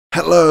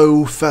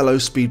Hello fellow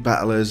speed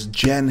battlers,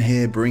 Jen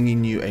here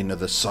bringing you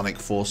another Sonic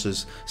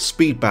Forces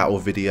speed battle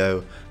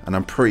video, and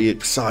I'm pretty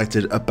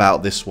excited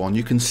about this one.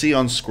 You can see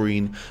on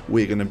screen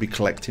we're going to be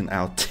collecting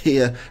our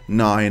tier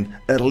 9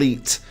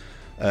 elite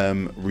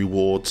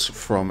rewards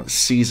from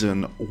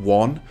season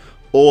 1.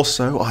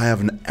 Also, I have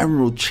an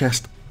emerald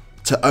chest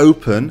to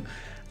open,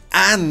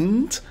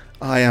 and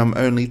I am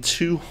only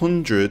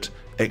 200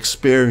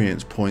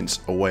 experience points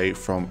away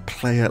from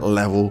player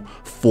level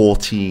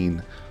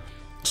 14.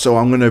 So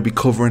I'm going to be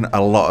covering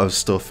a lot of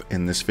stuff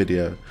in this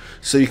video.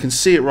 So you can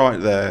see it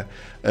right there.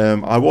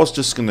 I was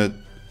just going to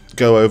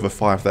go over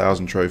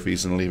 5,000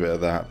 trophies and leave it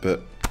at that,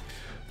 but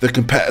the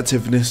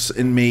competitiveness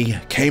in me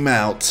came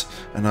out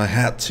and I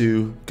had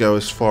to go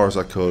as far as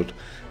I could,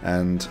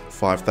 and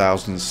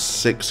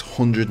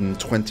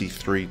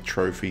 5,623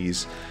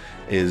 trophies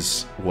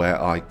is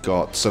where I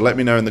got. So let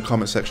me know in the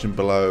comment section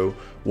below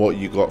what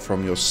you got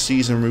from your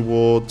season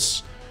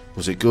rewards.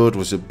 Was it good?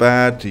 Was it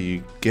bad? Are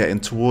you getting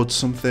towards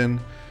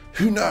something?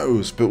 Who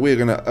knows? But we're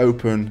going to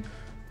open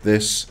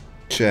this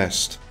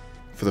chest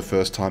for the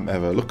first time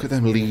ever. Look at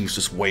them leaves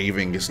just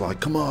waving. It's like,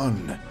 come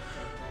on,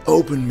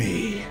 open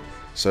me.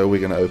 So we're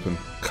going to open,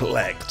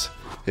 collect.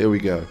 Here we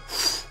go.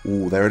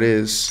 Ooh, there it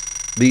is.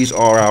 These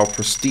are our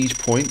prestige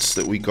points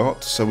that we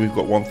got. So we've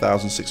got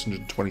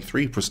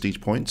 1,623 prestige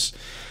points.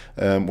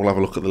 We'll have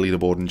a look at the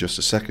leaderboard in just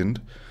a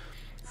second.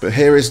 But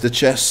here is the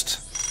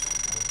chest.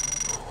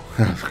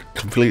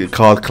 Completely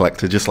card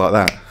collector, just like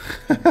that.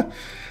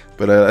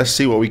 But let's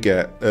see what we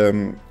get.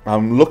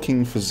 I'm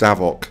looking for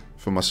Zavok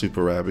for my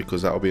super rare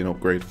because that'll be an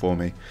upgrade for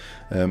me.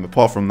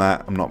 Apart from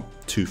that, I'm not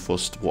too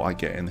fussed what I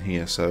get in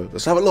here. So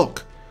let's have a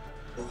look.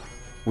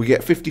 We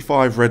get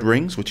 55 red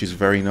rings, which is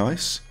very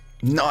nice.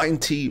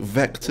 90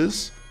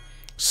 vectors,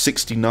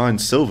 69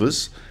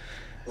 silvers,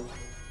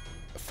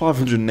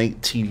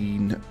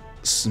 518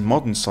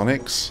 modern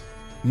Sonics,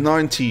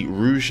 90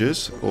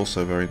 Rouges,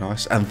 also very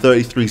nice, and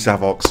 33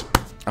 Zavoks.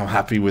 I'm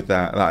happy with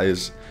that. That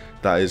is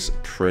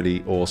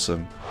pretty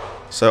awesome.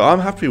 So I'm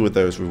happy with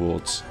those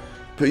rewards.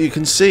 But you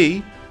can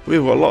see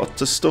we've got a lot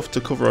of stuff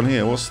to cover on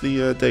here. What's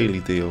the daily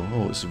deal?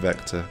 Oh, it's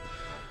Vector.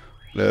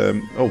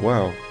 Oh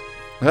wow.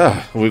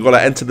 We've got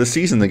to enter the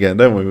season again,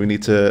 don't we? We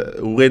need to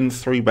win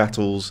 3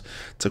 battles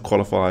to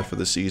qualify for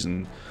the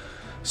season.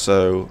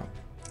 So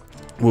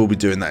we'll be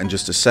doing that in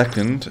just a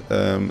second.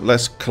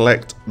 Let's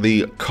collect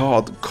the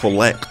card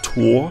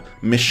collector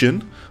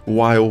mission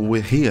while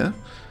we're here.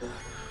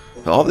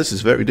 Oh, this is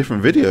a very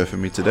different video for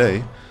me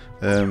today.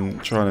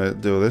 Trying to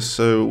do this.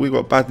 So we've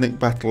got Badnik,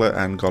 Battler,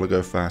 and Gotta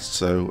Go Fast.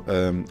 So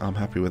I'm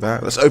happy with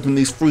that. Let's open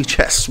these 3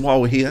 chests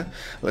while we're here.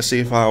 Let's see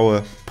if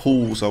our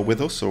pools are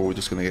with us, or we're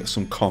just going to get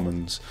some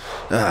commons.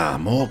 Ah,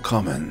 more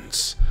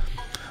commons.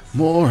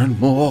 More and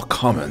more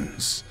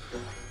commons.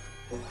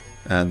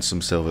 And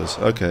some silvers.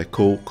 Okay,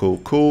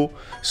 cool.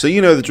 So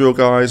you know the drill,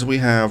 guys. We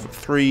have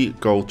 3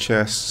 gold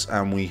chests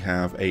and we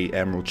have a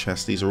emerald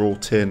chest. These are all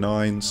tier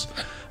 9s.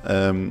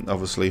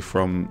 Obviously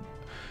from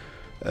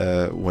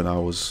when I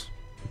was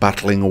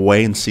battling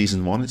away in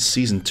season 1. It's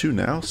season 2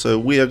 now. So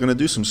we are going to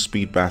do some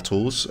speed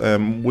battles.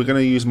 We're going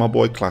to use my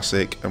boy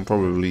Classic and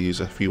probably use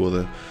a few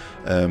other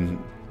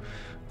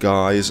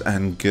guys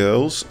and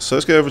girls. So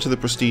let's go over to the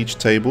prestige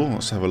table.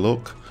 Let's have a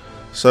look.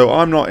 So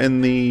I'm not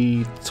in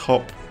the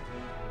top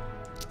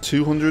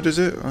 200, is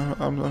it?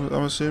 I'm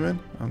assuming.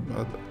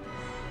 I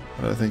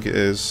don't think it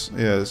is.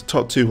 Yeah, it's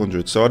top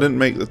 200. So I didn't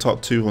make the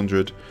top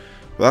 200,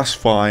 but that's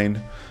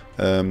fine.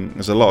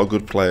 There's a lot of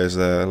good players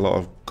there, a lot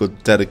of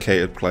good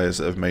dedicated players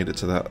that have made it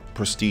to that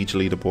prestige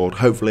leaderboard.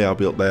 Hopefully I'll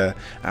be up there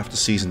after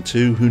season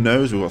 2. Who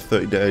knows? We've got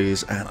 30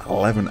 days and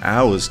 11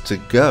 hours to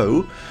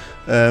go.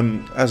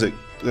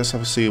 Let's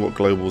have a see what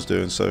Global's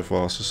doing so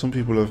far. So some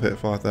people have hit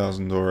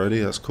 5,000 already.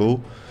 That's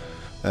cool.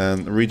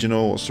 And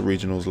regional, what's the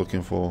regionals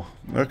looking for?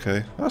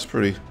 Okay, that's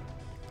pretty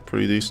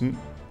decent.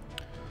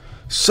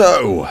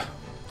 So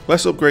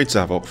let's upgrade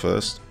Zavok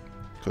first,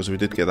 because we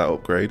did get that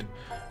upgrade.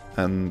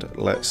 And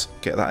let's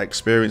get that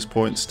experience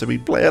points to be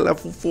player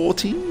level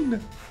 14.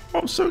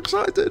 I'm so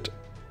excited.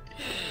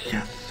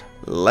 Yes.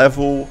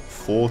 Level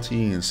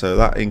 14. So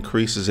that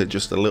increases it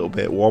just a little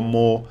bit. One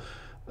more.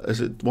 Is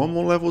it 1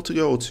 more level to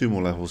go or 2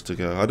 more levels to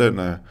go? I don't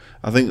know.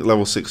 I think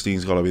level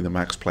 16's got to be the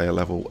max player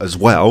level as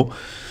well.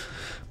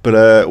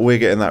 But we're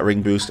getting that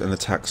ring boost and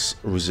attacks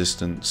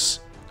resistance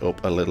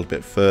up a little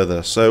bit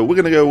further. So we're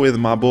going to go with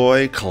my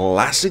boy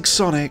Classic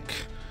Sonic.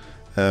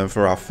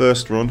 For our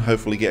first run,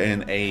 hopefully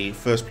getting a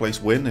first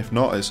place win. If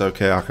not, it's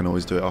okay, I can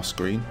always do it off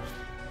screen.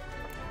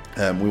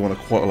 We want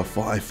to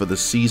qualify for the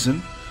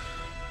season.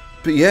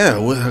 But yeah,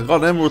 we've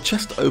got an emerald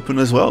chest open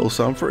as well,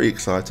 so I'm pretty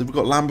excited. We've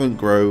got Lambent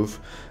Grove,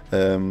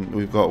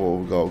 we've got what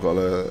we've got. We've got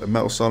a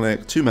Metal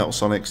Sonic, 2 Metal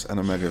Sonics, and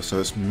a Mega.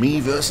 So it's me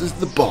versus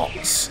the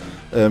bots.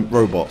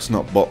 Robots,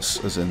 not bots,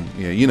 as in,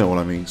 yeah, you know what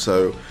I mean.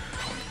 So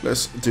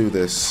let's do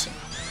this.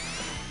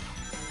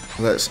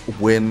 Let's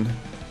win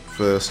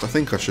first. I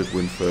think I should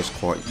win first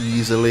quite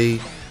easily,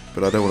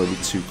 but I don't want to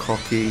be too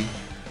cocky,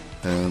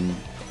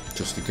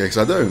 just in case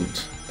I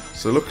don't.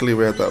 So luckily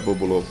we had that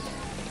bubble up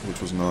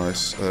which was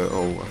nice.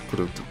 Oh, I could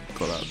have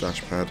got that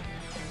dash pad.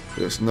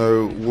 There's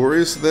no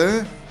worries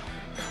there.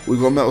 We've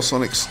got Metal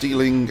Sonic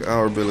stealing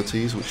our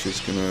abilities, which is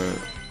going to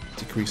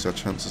decrease our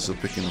chances of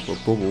picking up a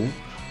bubble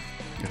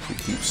if he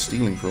keeps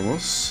stealing from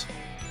us.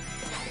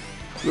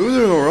 We're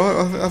doing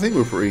alright. I think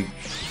we're pretty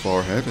far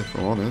ahead, if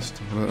I'm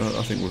honest.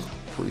 I think we're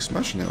pretty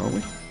smashing it, aren't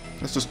we?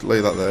 Let's just lay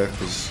that there,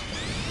 because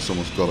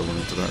someone's got to run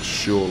into that,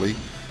 surely.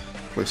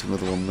 Place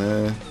another one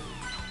there.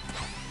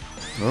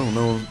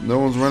 Oh, no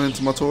one's ran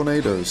into my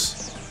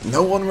tornadoes.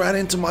 No one ran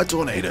into my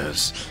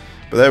tornadoes.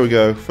 But there we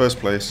go, first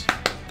place.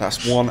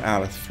 That's 1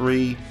 out of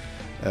 3.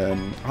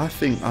 I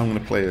think I'm going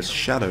to play as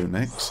Shadow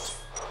next.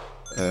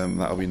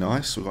 That'll be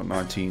nice. We've got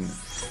 19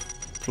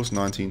 plus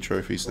 19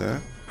 trophies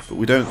there. But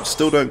we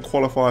still don't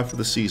qualify for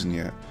the season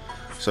yet.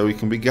 So we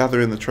can be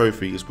gathering the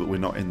trophies, but we're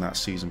not in that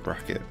season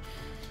bracket.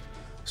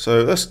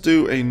 So let's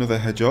do another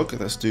Hedgehog.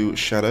 Let's do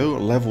Shadow,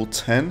 level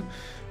 10.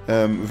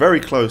 Very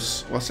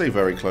close. Well, I say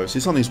very close.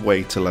 He's on his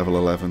way to level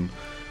 11.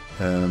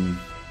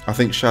 I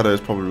think Shadow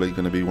is probably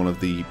going to be one of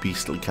the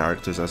beastly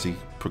characters as he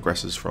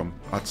progresses from,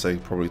 I'd say,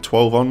 probably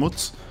 12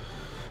 onwards.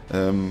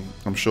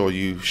 I'm sure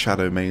you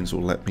Shadow mains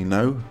will let me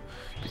know,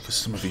 because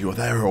some of you are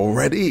there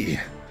already.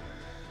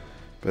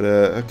 But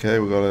okay,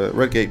 we've got a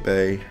Redgate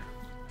Bay,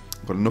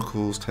 we've got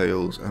Knuckles,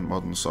 Tails, and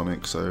Modern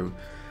Sonic, so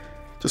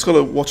just got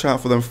to watch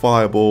out for them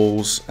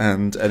fireballs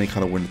and any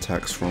kind of wind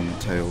attacks from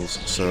Tails.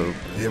 So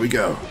here we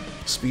go.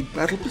 Speed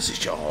battle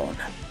position.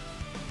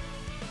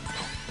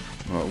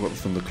 Right, we've got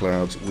the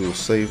Thunderclouds. We'll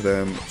save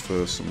them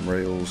for some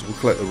rails. We'll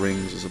collect the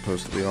rings as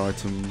opposed to the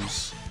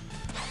items.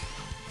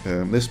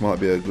 This might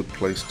be a good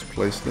place to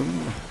place them.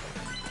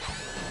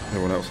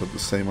 Everyone else had the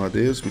same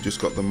ideas. We just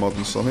got the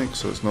Modern Sonic,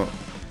 so it's not...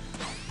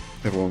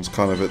 Everyone's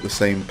kind of at the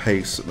same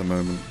pace at the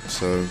moment.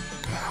 So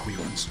we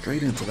went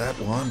straight into that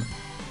one.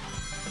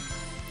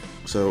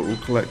 So we'll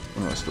collect...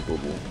 Oh, that's the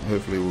bubble.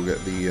 Hopefully we'll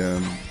get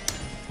the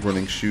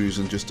running shoes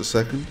in just a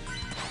second.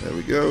 There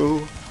we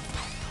go.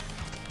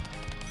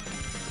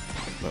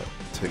 That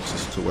takes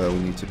us to where we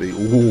need to be.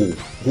 Ooh,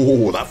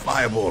 that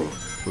fireball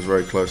was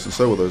very close, and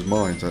so were those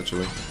mines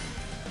actually.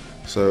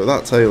 So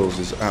that Tails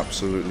is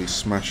absolutely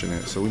smashing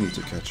it, so we need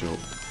to catch up.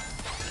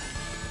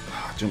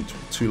 I jumped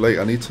too late.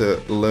 I need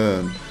to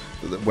learn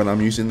that when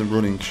I'm using the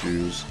running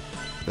shoes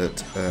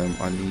that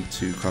I need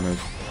to kind of,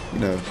 you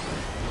know,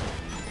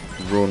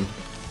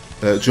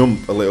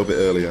 jump a little bit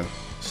earlier.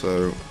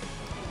 So,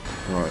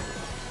 right.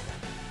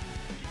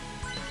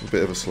 A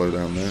bit of a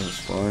slowdown there, that's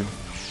fine.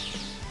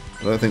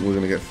 I don't think we're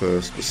going to get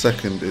first, but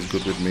second is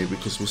good with me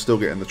because we're still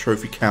getting the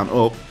trophy count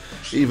up,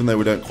 even though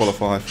we don't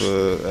qualify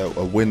for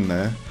a win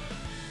there.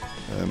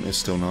 It's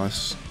still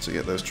nice to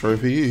get those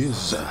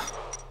trophies.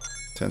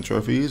 10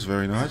 trophies,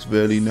 very nice,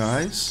 very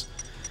nice.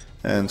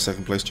 And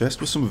second place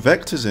chest with some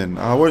vectors in.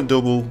 I won't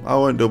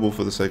double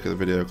for the sake of the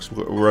video because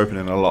we're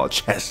opening a lot of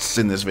chests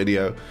in this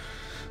video.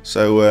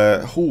 So,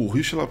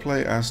 who shall I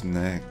play as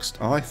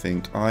next? I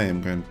think I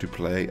am going to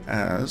play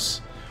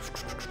as...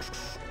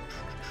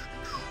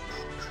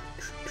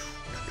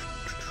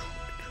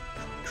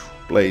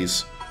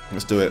 Blaze.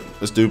 Let's do it.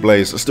 Let's do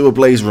Blaze. Let's do a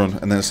Blaze run,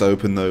 and then let's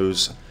open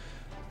those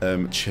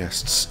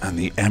chests and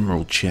the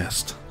Emerald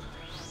chest.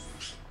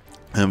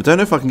 I don't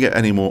know if I can get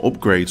any more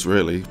upgrades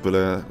really, but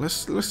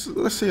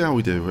let's see how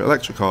we do.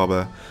 Electric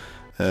Arbor.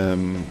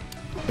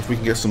 If we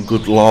can get some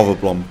good lava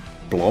bomb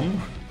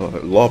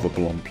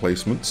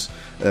placements,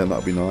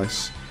 that'd be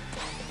nice.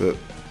 But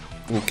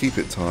we'll keep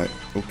it tight.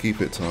 We'll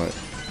keep it tight.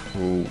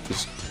 We'll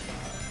just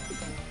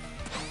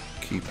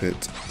keep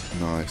it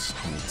nice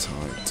and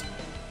tight.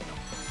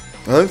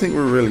 I don't think we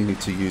really need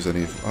to use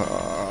any.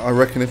 I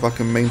reckon if I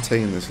can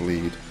maintain this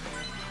lead,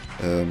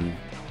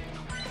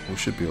 we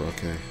should be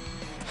okay.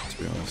 To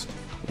be honest,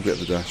 we'll get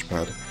the dash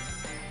pad.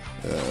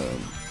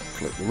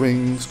 Collect the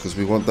rings because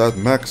we want that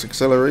max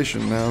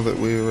acceleration now that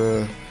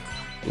we're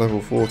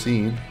level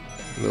 14.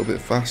 A little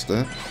bit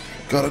faster.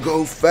 Gotta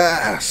go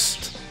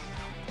fast.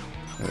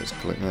 Let's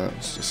collect that.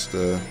 It's just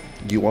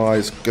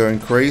UI's going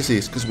crazy.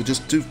 It's because we're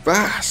just too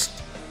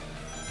fast.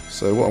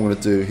 So what I'm going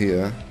to do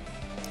here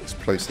is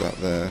place that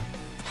there.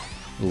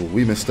 Oh,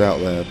 we missed out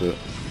there, but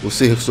we'll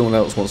see if someone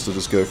else wants to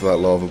just go for that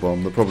lava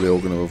bomb. They're probably all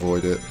going to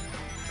avoid it.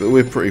 But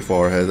we're pretty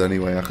far ahead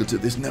anyway. I could do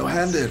this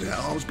no-handed.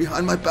 Arms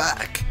behind my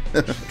back.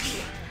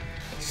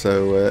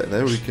 So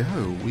there we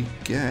go. We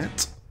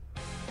get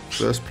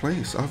first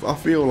place. I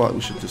feel like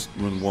we should just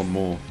run one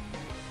more.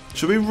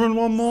 Should we run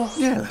one more?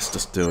 Yeah, let's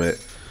just do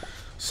it.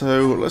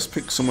 So let's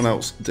pick someone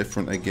else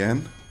different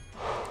again.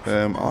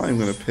 I'm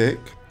going to pick...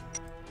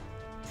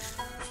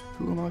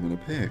 Who am I going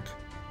to pick?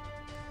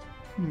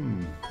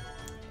 I'm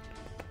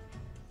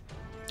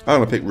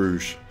going to pick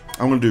Rouge.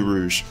 I'm going to do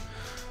Rouge.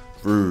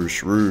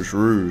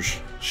 Rouge.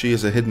 She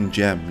is a hidden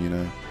gem, you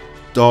know.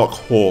 Dark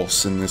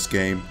horse in this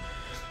game.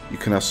 You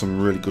can have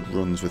some really good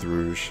runs with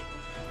Rouge.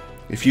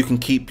 If you can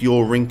keep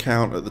your ring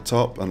count at the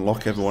top and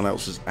lock everyone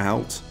else's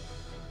out,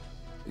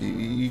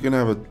 you're going to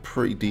have a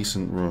pretty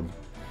decent run.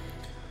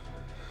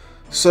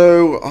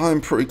 So I'm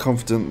pretty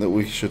confident that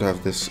we should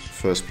have this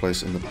first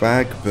place in the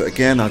bag. But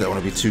again, I don't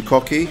want to be too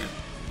cocky.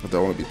 I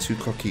don't want to be too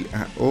cocky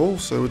at all,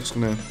 so we're just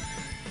going to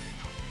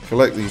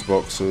collect these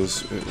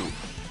boxes.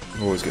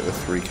 Always get the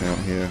 3 count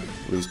here.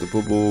 Lose the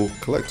bubble,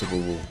 collect a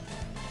bubble.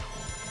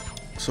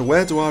 So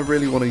where do I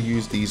really want to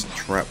use these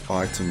trap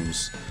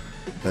items?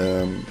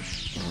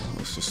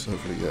 Let's just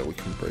hopefully, yeah, we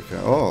can break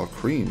out. Oh,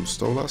 Cream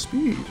stole our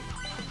speed.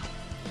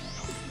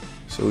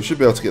 So we should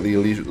be able to get the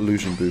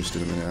illusion boost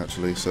in a minute,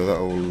 actually. So that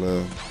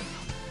will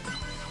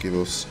give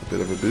us a bit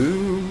of a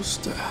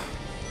boost.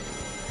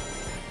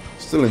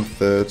 Still in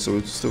 3rd, so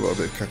we've still got a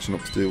bit of catching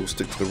up to do. We'll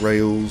stick to the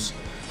rails,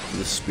 to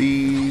the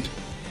speed,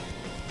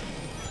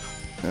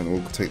 and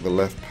we'll take the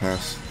left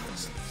pass.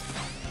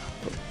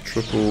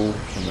 Triple,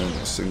 and then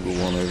a single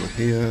one over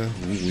here.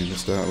 Ooh, we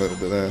missed out a little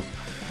bit there.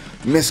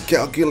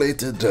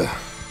 Miscalculated.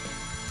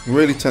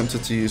 Really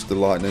tempted to use the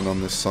lightning on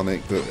this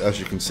Sonic, but as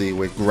you can see,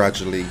 we're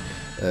gradually.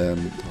 Oh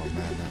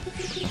man,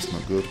 that's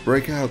not good.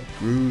 Break out,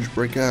 Rouge,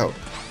 break out.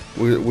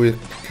 We're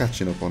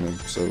catching up on him,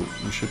 so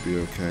we should be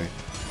okay.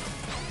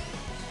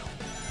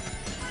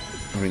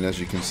 I mean, as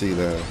you can see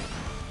there,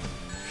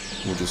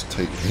 we'll just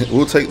take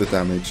the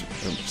damage,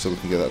 so we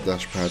can get that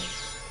dash pad.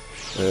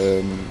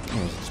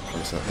 Let's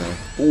place that there.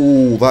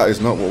 Oh, that is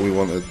not what we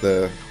wanted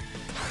there.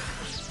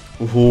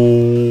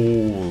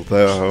 Oh,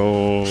 there.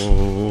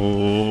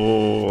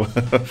 Oh.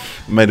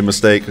 Made a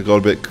mistake. I got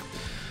a bit.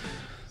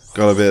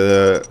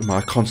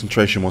 My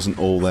concentration wasn't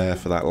all there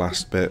for that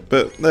last bit,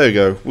 but there you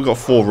go. We got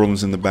 4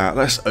 runs in the bat.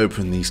 Let's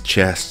open these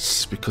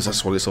chests because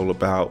that's what it's all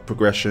about.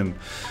 Progression.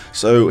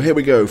 So here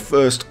we go.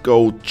 First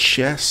gold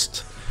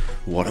chest.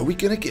 What are we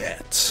gonna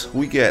get?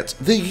 We get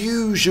the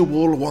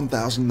usual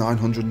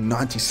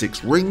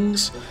 1,996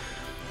 rings,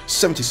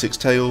 76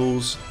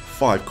 tails,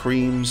 5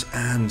 creams,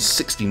 and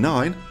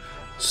 69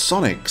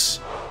 Sonics.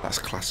 That's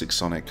classic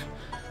Sonic.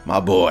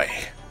 My boy.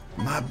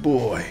 My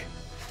boy.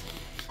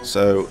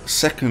 So,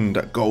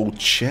 second gold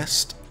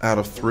chest out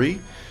of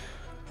 3.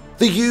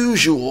 The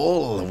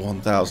usual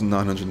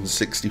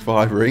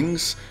 1,965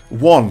 rings,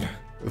 1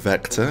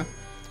 Vector,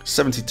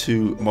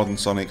 72 Modern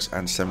Sonics,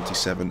 and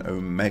 77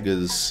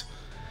 Omegas.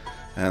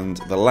 And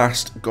the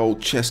last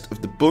gold chest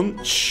of the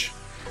bunch,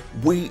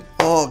 we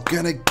are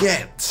gonna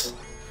get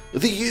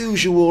the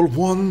usual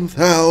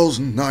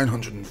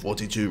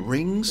 1,942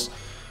 rings,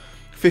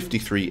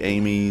 53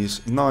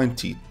 Amy's,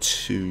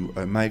 92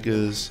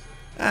 Omegas,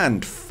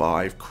 and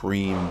 5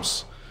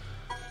 creams.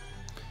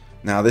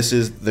 Now this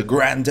is the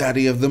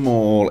granddaddy of them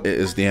all. It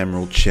is the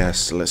emerald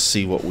chest. Let's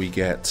see what we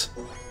get.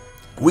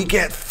 We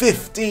get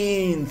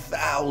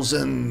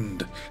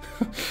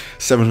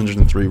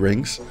 15,703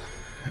 rings.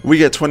 We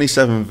get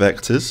 27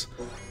 Vectors,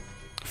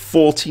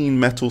 14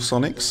 Metal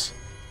Sonics,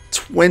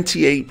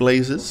 28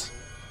 Blazers,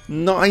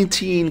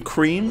 19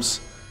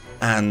 Creams,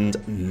 and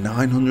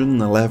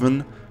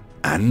 911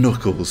 and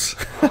Knuckles.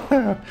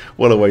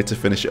 What a way to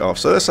finish it off.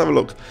 So let's have a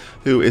look.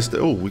 Who is the...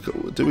 Oh,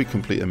 do we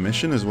complete a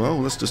mission as well?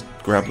 Let's just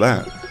grab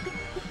that.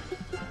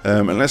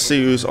 And let's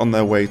see who's on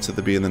their way to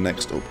being the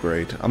next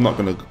upgrade. I'm not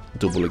going to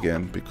double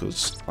again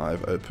because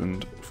I've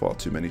opened far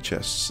too many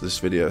chests this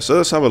video. So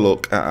let's have a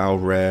look at our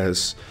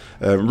rares.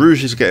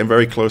 Rouge is getting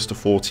very close to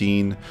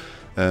 14.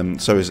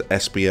 So is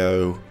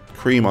SBO.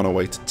 Cream on her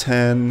way to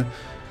 10.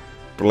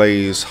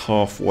 Blaze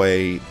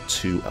halfway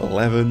to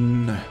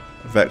 11.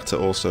 Vector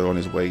also on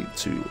his way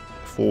to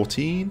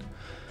 14.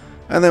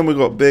 And then we've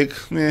got Big,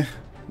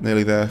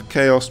 nearly there.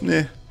 Chaos,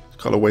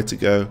 got a way to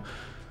go.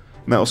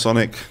 Metal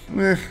Sonic,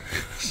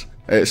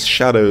 It's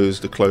Shadow's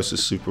the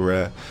closest super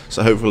rare.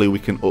 So hopefully we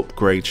can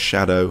upgrade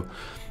Shadow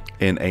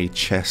in a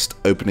chest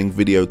opening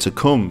video to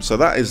come. So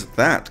that is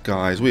that,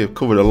 guys. We have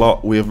covered a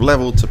lot. We have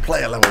leveled to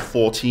player level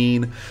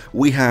 14.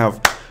 We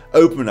have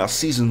opened our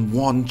season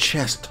 1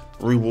 chest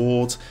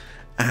rewards.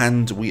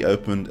 And we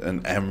opened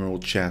an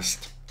emerald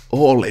chest.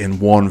 All in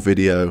one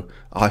video.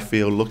 I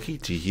feel lucky,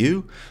 to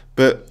you.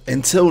 But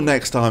until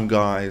next time,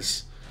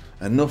 guys,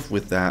 enough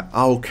with that.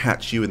 I'll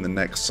catch you in the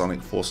next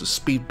Sonic Forces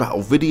speed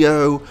battle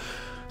video.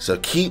 So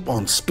keep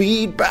on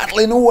speed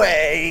battling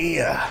away.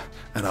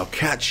 And I'll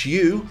catch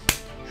you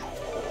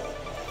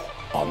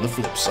on the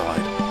flip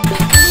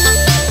side.